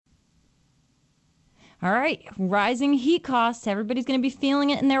All right, rising heat costs. Everybody's going to be feeling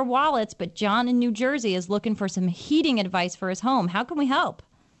it in their wallets, but John in New Jersey is looking for some heating advice for his home. How can we help?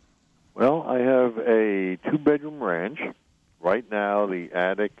 Well, I have a two-bedroom ranch. Right now, the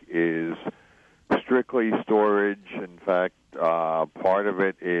attic is strictly storage. In fact, part of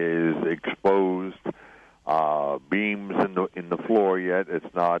it is exposed beams in the floor yet.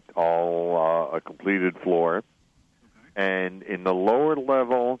 It's not all a completed floor. Okay. And in the lower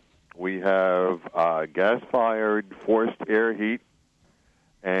level, we have gas-fired forced air heat,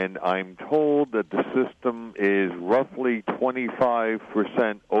 and I'm told that the system is roughly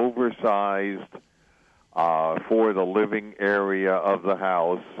 25% oversized for the living area of the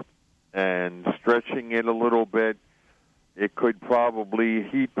house, and stretching it a little bit, it could probably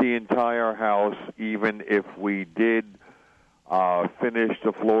heat the entire house even if we did finish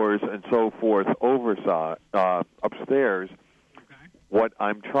the floors and so forth upstairs. What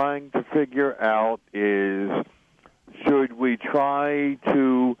I'm trying to figure out is, should we try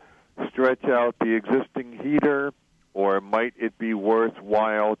to stretch out the existing heater, or might it be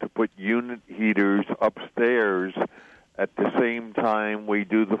worthwhile to put unit heaters upstairs at the same time we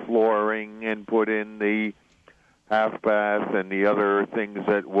do the flooring and put in the half bath and the other things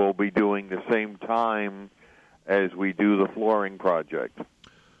that we'll be doing the same time as we do the flooring project?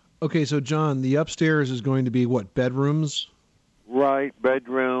 Okay, so John, the upstairs is going to be what, bedrooms? Right,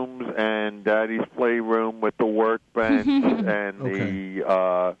 bedrooms and Daddy's playroom with the workbench and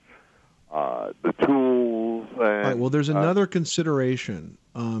the tools. And, all right, well, there's another consideration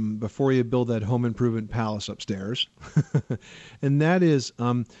before you build that home improvement palace upstairs, and that is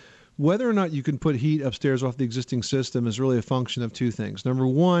whether or not you can put heat upstairs off the existing system is really a function of two things. Number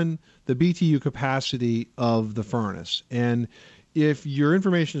one, the BTU capacity of the furnace, and if your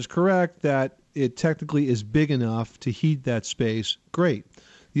information is correct that it technically is big enough to heat that space, great.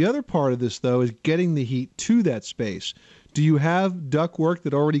 The other part of this, though, is getting the heat to that space. Do you have ductwork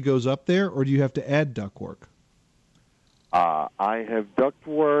that already goes up there, or do you have to add ductwork? I have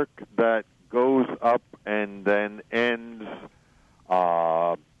ductwork that goes up and then ends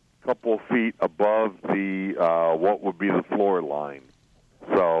a couple feet above the what would be the floor line.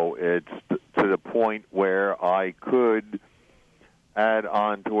 So it's to the point where I could add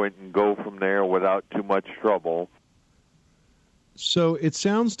on to it and go from there without too much trouble. So it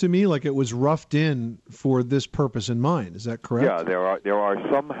sounds to me like it was roughed in for this purpose in mind. Is that correct? Yeah, there are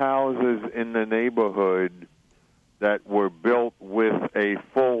some houses in the neighborhood that were built with a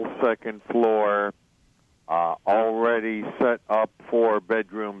full second floor already set up for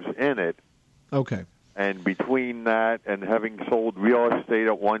bedrooms in it. Okay. And between that and having sold real estate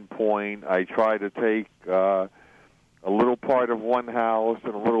at one point, I try to take a little part of one house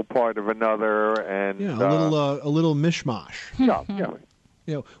and a little part of another, and a little mishmash. Yeah.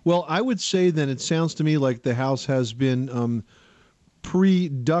 Yeah. Well, I would say then it sounds to me like the house has been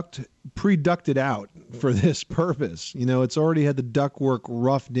pre-ducted out for this purpose. You know, it's already had the ductwork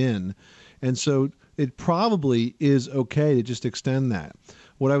roughed in, and so it probably is okay to just extend that.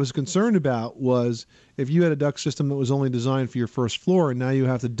 What I was concerned about was if you had a duct system that was only designed for your first floor and now you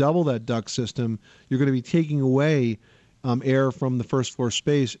have to double that duct system, you're going to be taking away air from the first floor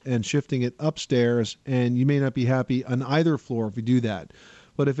space and shifting it upstairs, and you may not be happy on either floor if you do that.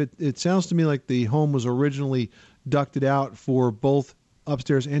 But if it sounds to me like the home was originally ducted out for both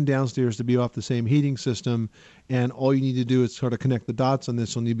upstairs and downstairs to be off the same heating system, and all you need to do is sort of connect the dots on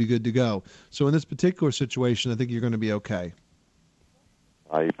this and you'll be good to go. So in this particular situation, I think you're going to be okay.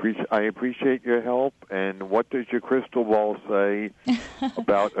 I appreciate your help. And what does your crystal ball say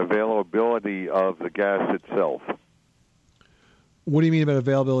about availability of the gas itself? What do you mean about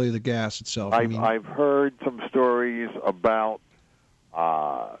availability of the gas itself? I've heard some stories about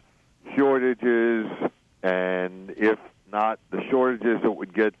shortages, and if not the shortages that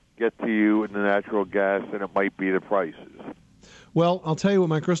would get to you in the natural gas, then it might be the prices. Well, I'll tell you what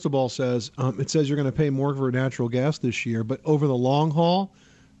my crystal ball says. It says you're going to pay more for natural gas this year, but over the long haul,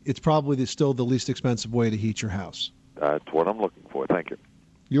 it's probably still the least expensive way to heat your house. That's what I'm looking for. Thank you.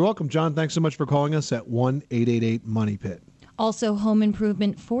 You're welcome, John. Thanks so much for calling us at 1-888-MONEY-PIT. Also, home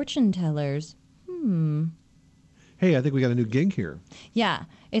improvement fortune tellers. Hey, I think we got a new gig here. Yeah,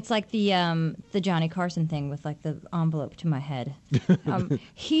 it's like the Johnny Carson thing with like the envelope to my head.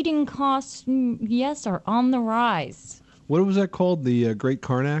 Heating costs, yes, are on the rise. What was that called? The Great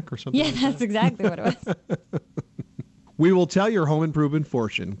Karnak or something? Yeah, like that's exactly what it was. We will tell your home improvement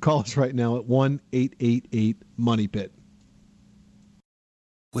fortune. Call us right now at 1-888-MONEY-PIT.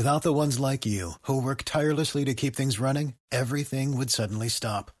 Without the ones like you, who work tirelessly to keep things running, everything would suddenly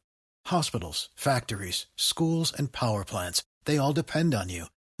stop. Hospitals, factories, schools, and power plants, they all depend on you.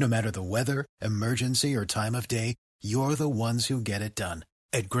 No matter the weather, emergency, or time of day, you're the ones who get it done.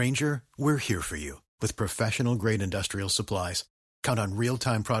 At Grainger, we're here for you with professional-grade industrial supplies. Count on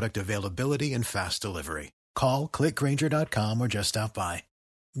real-time product availability and fast delivery. Call, click Grainger.com, or just stop by.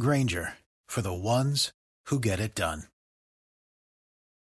 Grainger, for the ones who get it done.